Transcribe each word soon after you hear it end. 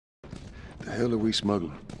The hell are we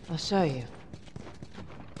smuggling? I'll show you.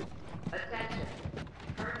 Attention.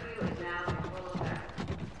 Curfew is now in full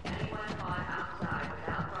effect. Anyone caught outside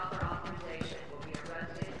without proper authorization will be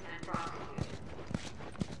arrested and prosecuted.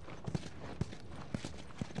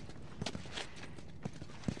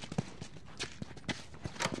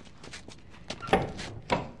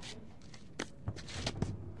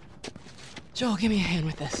 Joel, give me a hand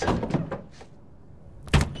with this.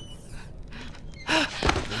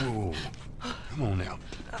 Whoa. Come on now.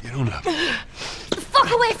 Get on up.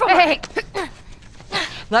 Fuck away from her!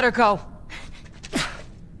 Let her go.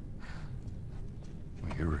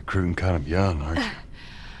 Well, you're recruiting kind of young, aren't you?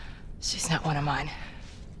 She's not one of mine.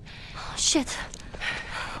 Oh, shit.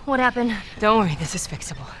 What happened? Don't worry, this is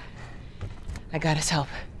fixable. I got his help.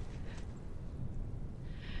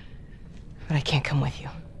 But I can't come with you.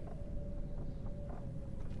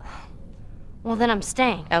 Well, then I'm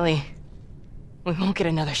staying. Ellie, we won't get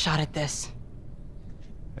another shot at this.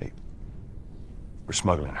 Hey, we're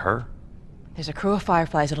smuggling her? There's a crew of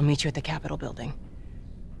Fireflies that'll meet you at the Capitol building.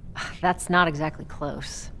 That's not exactly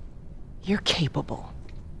close. You're capable.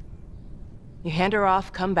 You hand her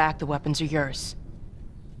off, come back, the weapons are yours.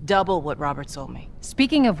 Double what Robert sold me.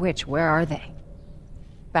 Speaking of which, where are they?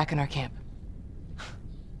 Back in our camp.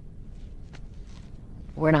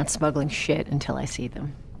 We're not smuggling shit until I see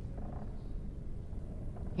them.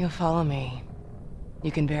 You'll follow me.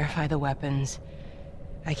 You can verify the weapons.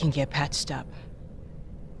 I can get patched up.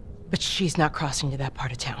 But she's not crossing to that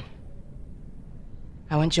part of town.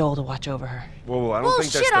 I want Joel to watch over her. Whoa, I don't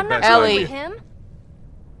think that's shit, the I'm not best Ellie. idea. with him.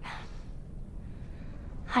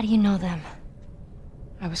 How do you know them?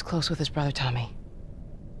 I was close with his brother Tommy.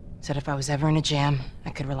 Said if I was ever in a jam, I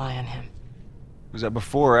could rely on him. Was that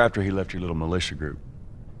before or after he left your little militia group?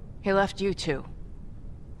 He left you too.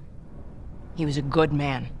 He was a good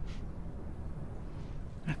man.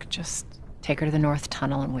 I could just take her to the North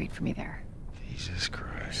Tunnel and wait for me there. Jesus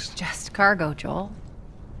Christ. Just cargo, Joel.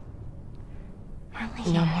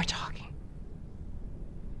 No more talking.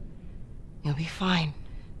 You'll be fine.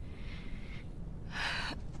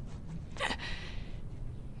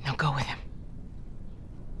 Now go with him.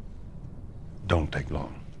 Don't take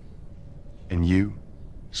long. And you,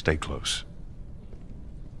 stay close.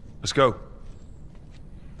 Let's go.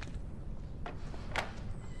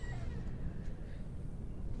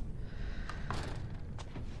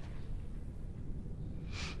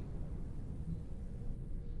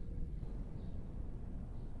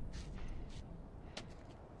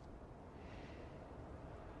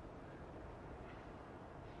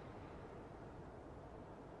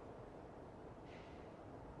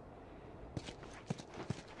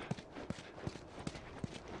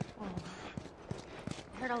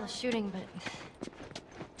 I heard all the shooting, but...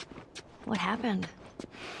 what happened?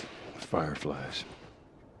 Fireflies.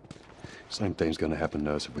 Same thing's gonna happen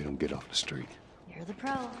to us if we don't get off the street. You're the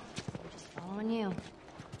pro. I'm just following you.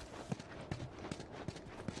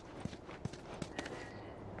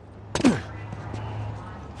 Yourself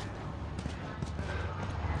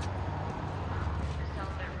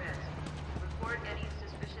at risk. Report any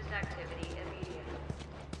suspicious activity immediately.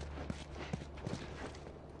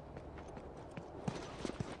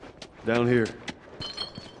 Down here.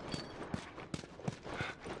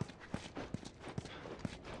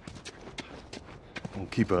 Won't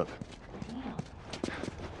keep up.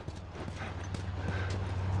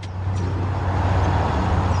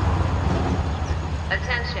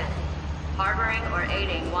 Attention. Harboring or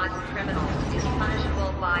aiding wanted criminals is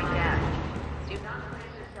punishable by death. Do not place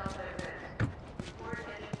yourself at risk. Report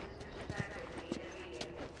any suspicious activity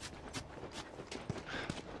immediately.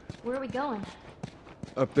 Where are we going?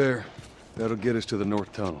 Up there. That'll get us to the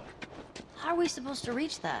North Tunnel. How are we supposed to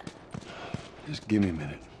reach that? Just give me a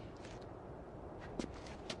minute.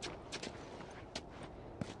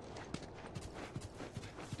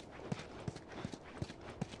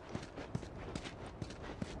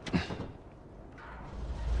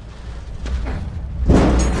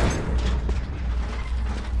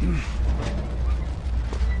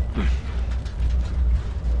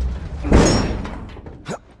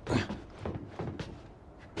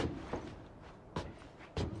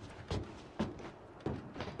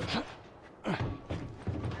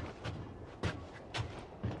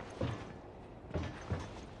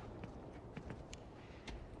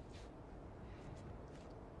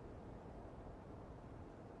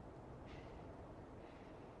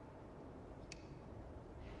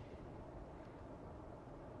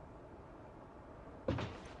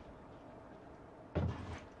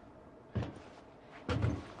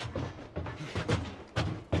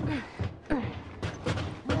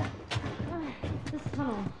 This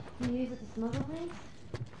tunnel. Can you use it to smuggle things?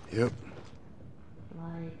 Yep.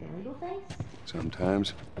 Illegal things?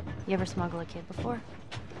 Sometimes. You ever smuggle a kid before?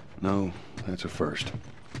 No, that's a first.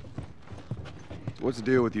 What's the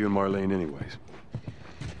deal with you and Marlene anyways?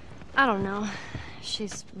 I don't know.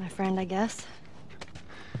 She's my friend, I guess.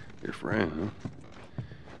 Your friend, huh?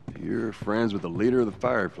 You're friends with the leader of the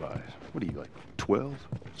Fireflies. What are you, like, 12?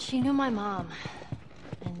 She knew my mom,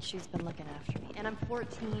 and she's been looking after me. And I'm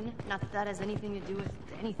 14. Not that that has anything to do with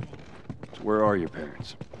anything. So where are your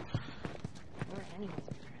parents? Or anyone's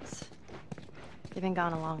parents. They've been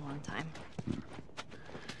gone a long, long time.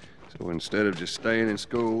 So instead of just staying in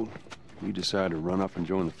school, you decide to run off and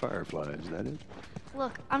join the Fireflies, is that it?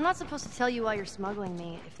 Look, I'm not supposed to tell you why you're smuggling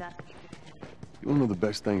me, if that's... You wanna know the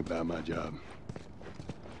best thing about my job?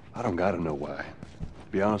 I don't gotta know why.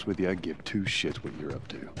 To be honest with you, I give two shits what you're up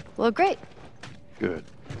to. Well, great. Good.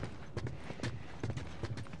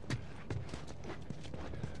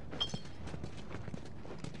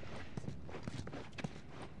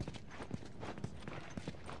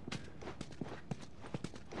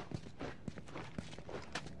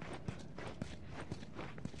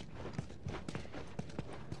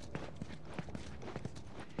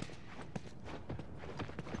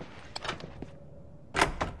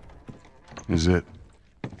 Is it?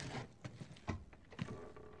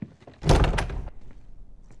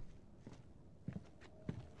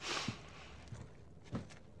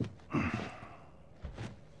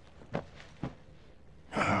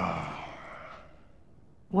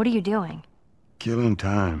 What are you doing? Killing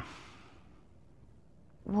time.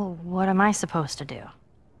 Well, what am I supposed to do?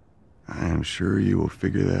 I am sure you will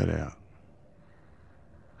figure that out.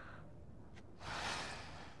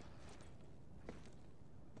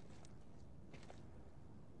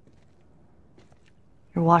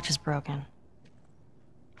 Your watch is broken.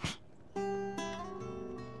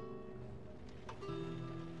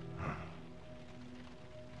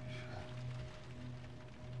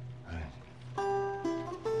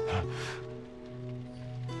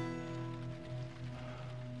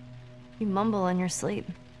 You mumble in your sleep.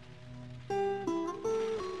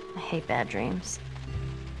 I hate bad dreams.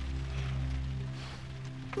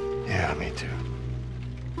 Yeah, me too.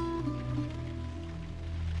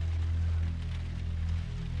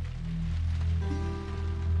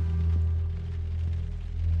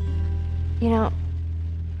 You know,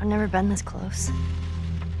 I've never been this close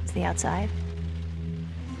to the outside.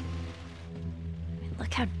 I mean,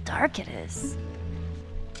 look how dark it is.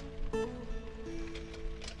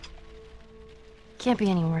 Can't be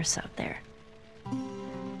any worse out there.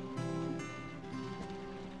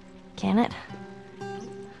 Can it?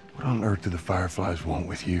 What on earth do the Fireflies want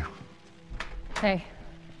with you? Hey.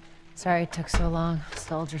 Sorry it took so long.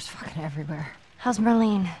 Soldiers fucking everywhere. How's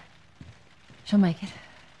Marlene? She'll make it.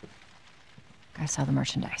 Gotta sell the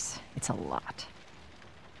merchandise. It's a lot.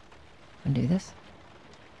 Wanna do this?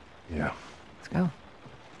 Yeah. Let's go.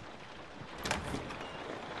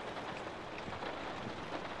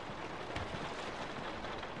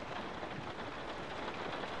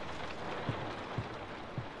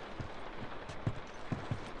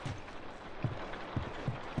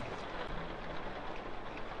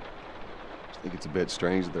 Think it's a bit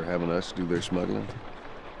strange that they're having us do their smuggling?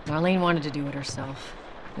 Marlene wanted to do it herself.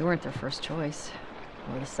 We weren't their first choice.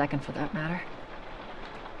 Or the second, for that matter.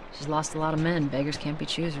 She's lost a lot of men. Beggars can't be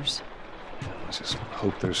choosers. I just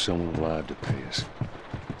hope there's someone alive to pay us.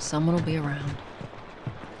 Someone will be around.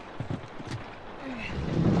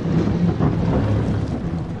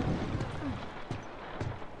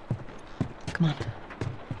 Come on.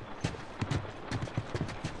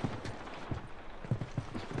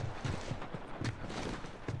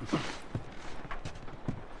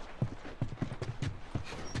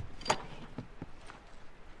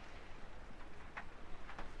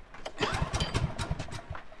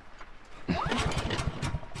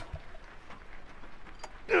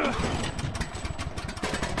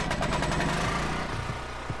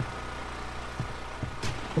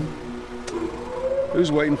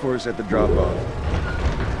 Who's waiting for us at the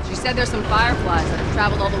drop-off? She said there's some Fireflies that have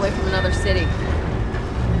traveled all the way from another city.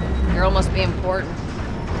 Girl must be important.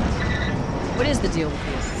 What is the deal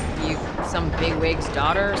with you? You some bigwig's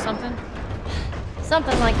daughter or something?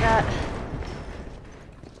 Something like that.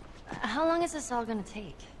 How long is this all gonna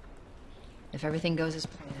take? If everything goes as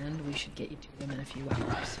planned, we should get you to them in a few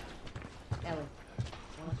hours. Ellie,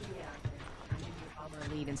 I want you to get out there. I need you to follow our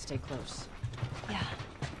lead and stay close. Yeah,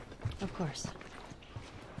 of course.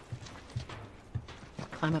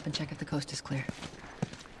 Climb up and check if the coast is clear.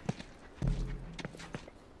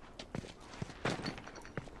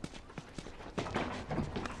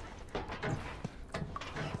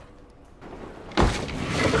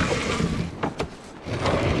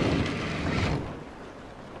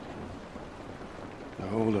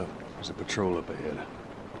 There's a patrol up ahead.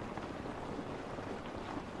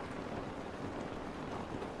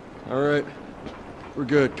 All right. We're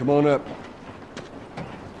good. Come on up.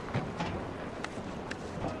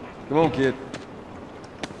 Come on, kid.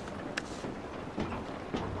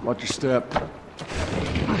 Watch your step.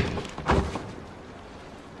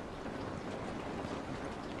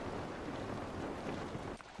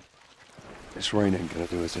 This rain ain't gonna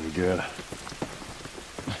do us any good.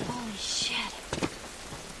 Holy shit.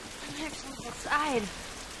 I'm actually outside.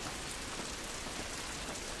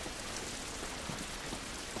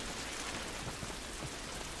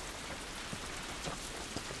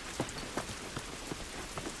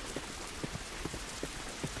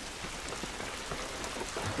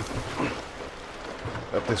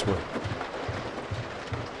 Up this way.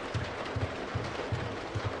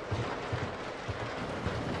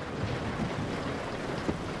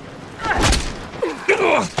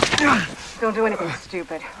 Don't do anything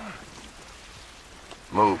stupid.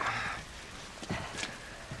 Move.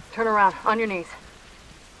 Turn around, on your knees.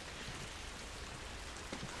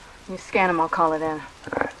 You scan him, I'll call it in.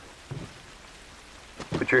 All right.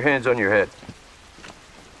 Put your hands on your head.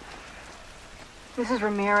 This is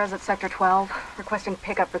Ramirez at Sector 12, requesting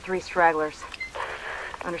pickup for 3 stragglers.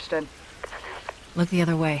 Understood. Look the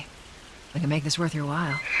other way. We can make this worth your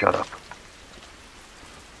while. Shut up.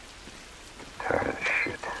 Tired of this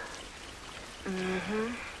shit.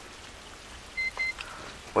 Mm-hmm.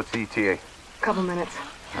 What's the ETA? Couple minutes.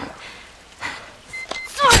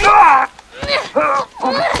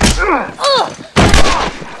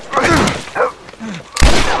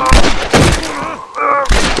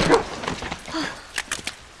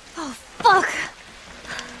 Oh, fuck.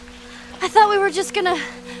 I thought we were just gonna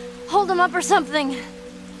hold him up or something.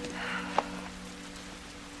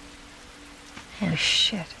 Holy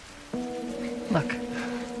shit. Look.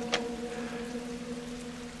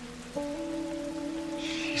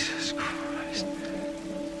 Jesus Christ.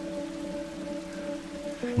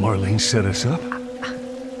 Marlene set us up?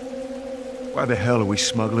 Why the hell are we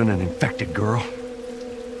smuggling an infected girl?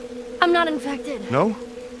 I'm not infected. No?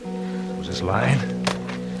 Was this lying?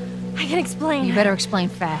 I can explain. You better explain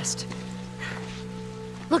fast.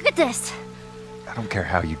 Look at this. I don't care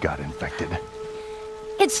how you got infected.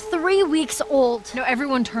 It's 3 weeks old. No,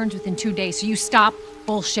 everyone turns within 2 days, so you stop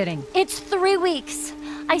bullshitting. It's 3 weeks.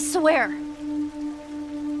 I swear.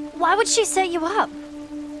 Why would she set you up?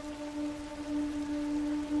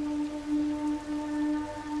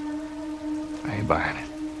 I ain't buying it.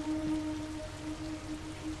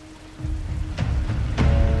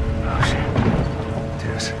 Oh, shit.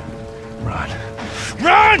 Tess, run.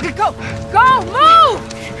 Run! Go! Go! Move!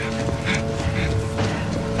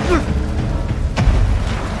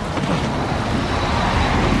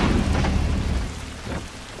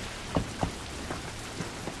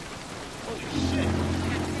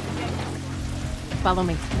 Follow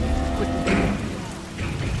me. Quickly.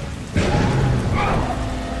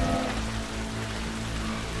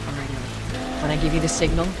 All right, Ellie. When I give you the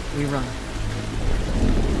signal, we run.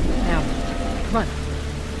 Now, run.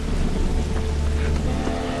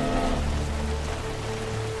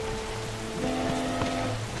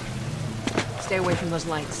 Stay away from those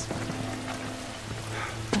lights.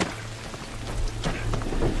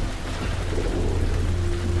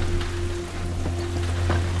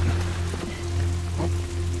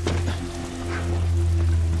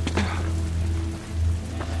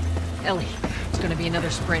 Ellie, it's gonna be another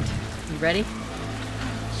sprint. You ready?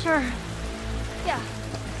 Sure. Yeah.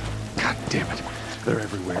 God damn it. They're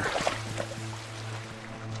everywhere.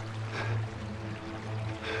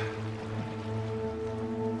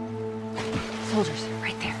 Soldiers,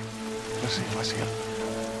 right there. Let's see him. I see him.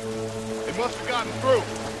 They must have gotten through.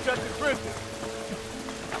 Check the trenches.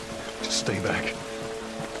 Just stay back.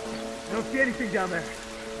 I don't see anything down there.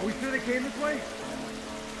 Are we sure they came this way?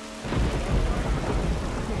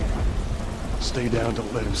 Stay down.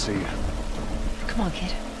 Don't let him see you. Come on,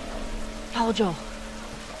 kid. Follow Joel.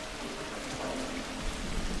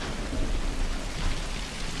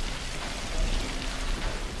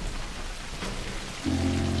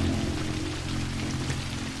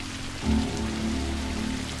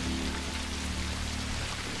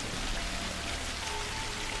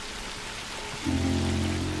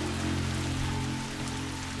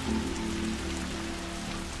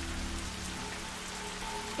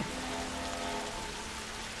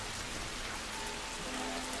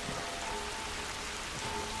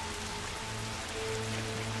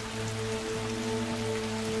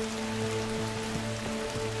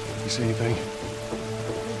 You see anything?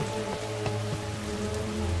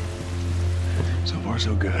 So far,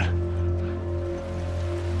 so good.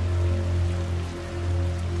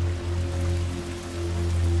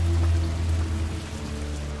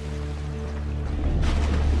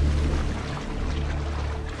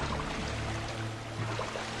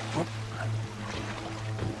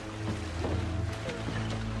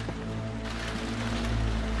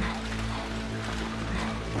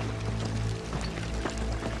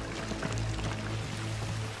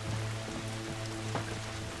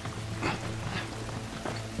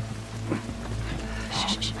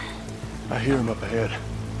 I hear him up ahead.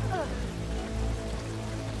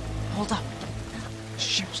 Hold up.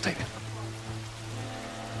 Shit, stay there.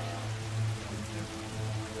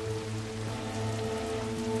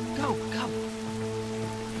 Go, go.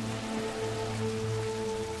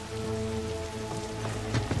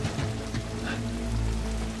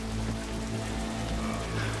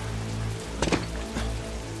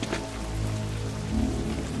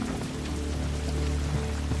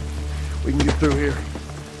 We can get through here.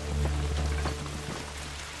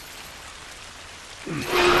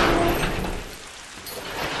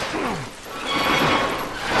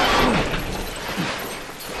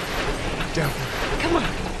 Down. Come on.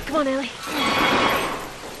 Come on, Ellie.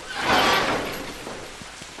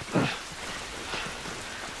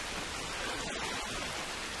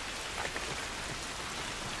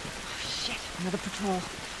 Shit, another patrol.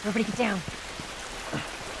 Everybody get down.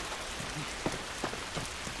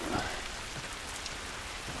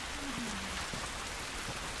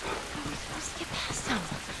 We're supposed to get past them.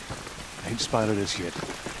 Ain't spotted us yet.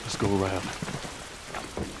 Let's go around.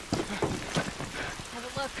 Have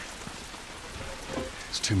a look.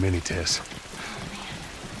 It's too many, Tess.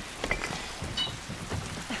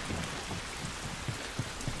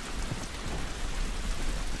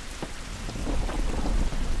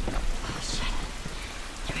 Oh, shit.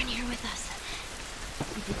 They're in here with us.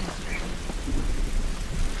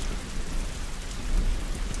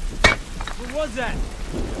 What was that?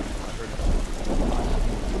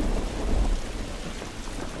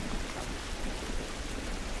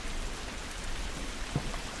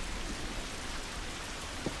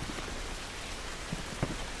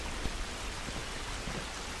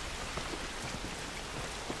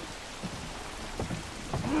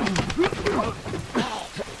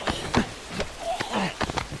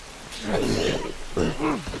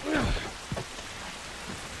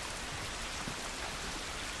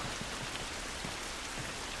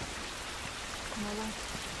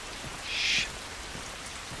 Shh.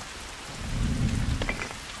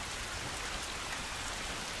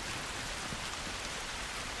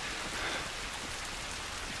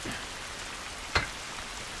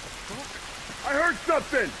 I heard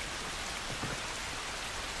something!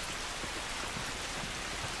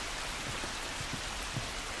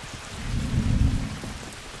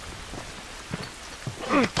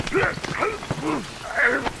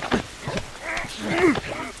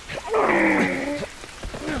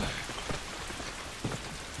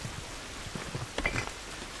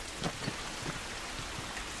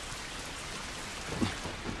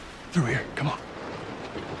 Through here, come on.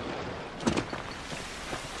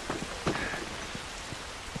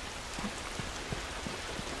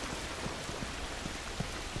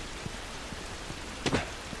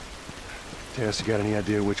 Tess, you got any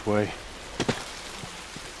idea which way?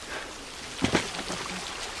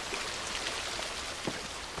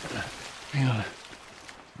 Hang on.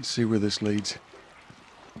 Let's see where this leads.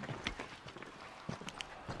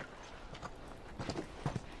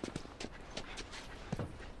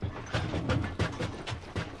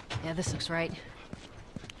 Yeah, this looks right.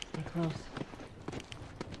 We're close.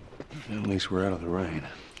 At least we're out of the rain.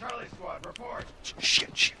 Charlie Squad, report.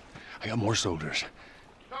 Shit. I got more soldiers.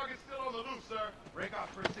 Target's still on the loose, sir. Break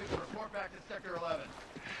off first and report back to Sector 11.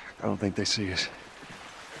 I don't think they see us.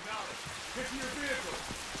 Acknowledge. Get to your vehicle.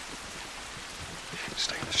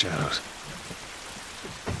 Stay in the shadows.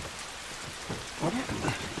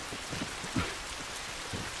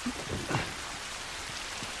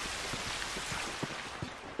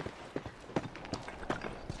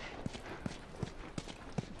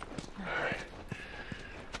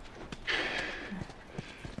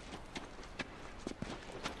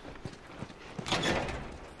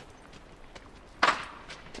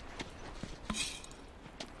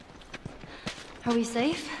 Are we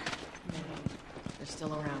safe? They're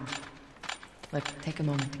still around. Look, take a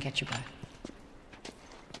moment to catch your breath.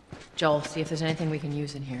 Joel, see if there's anything we can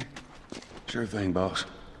use in here. Sure thing, boss.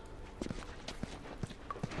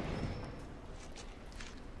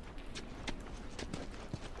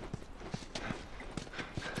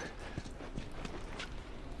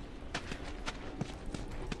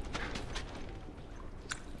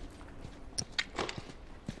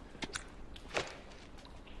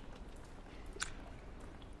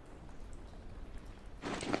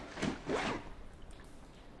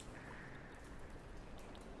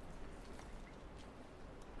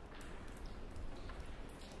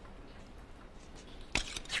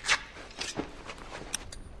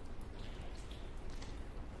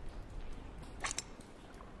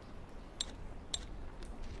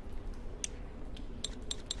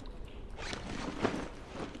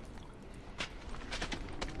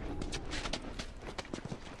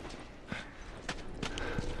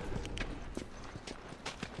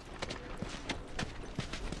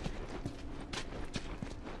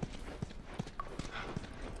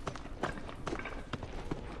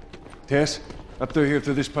 Tess, up through here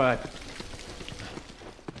through this pipe.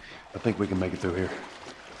 I think we can make it through here.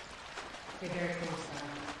 You're very close.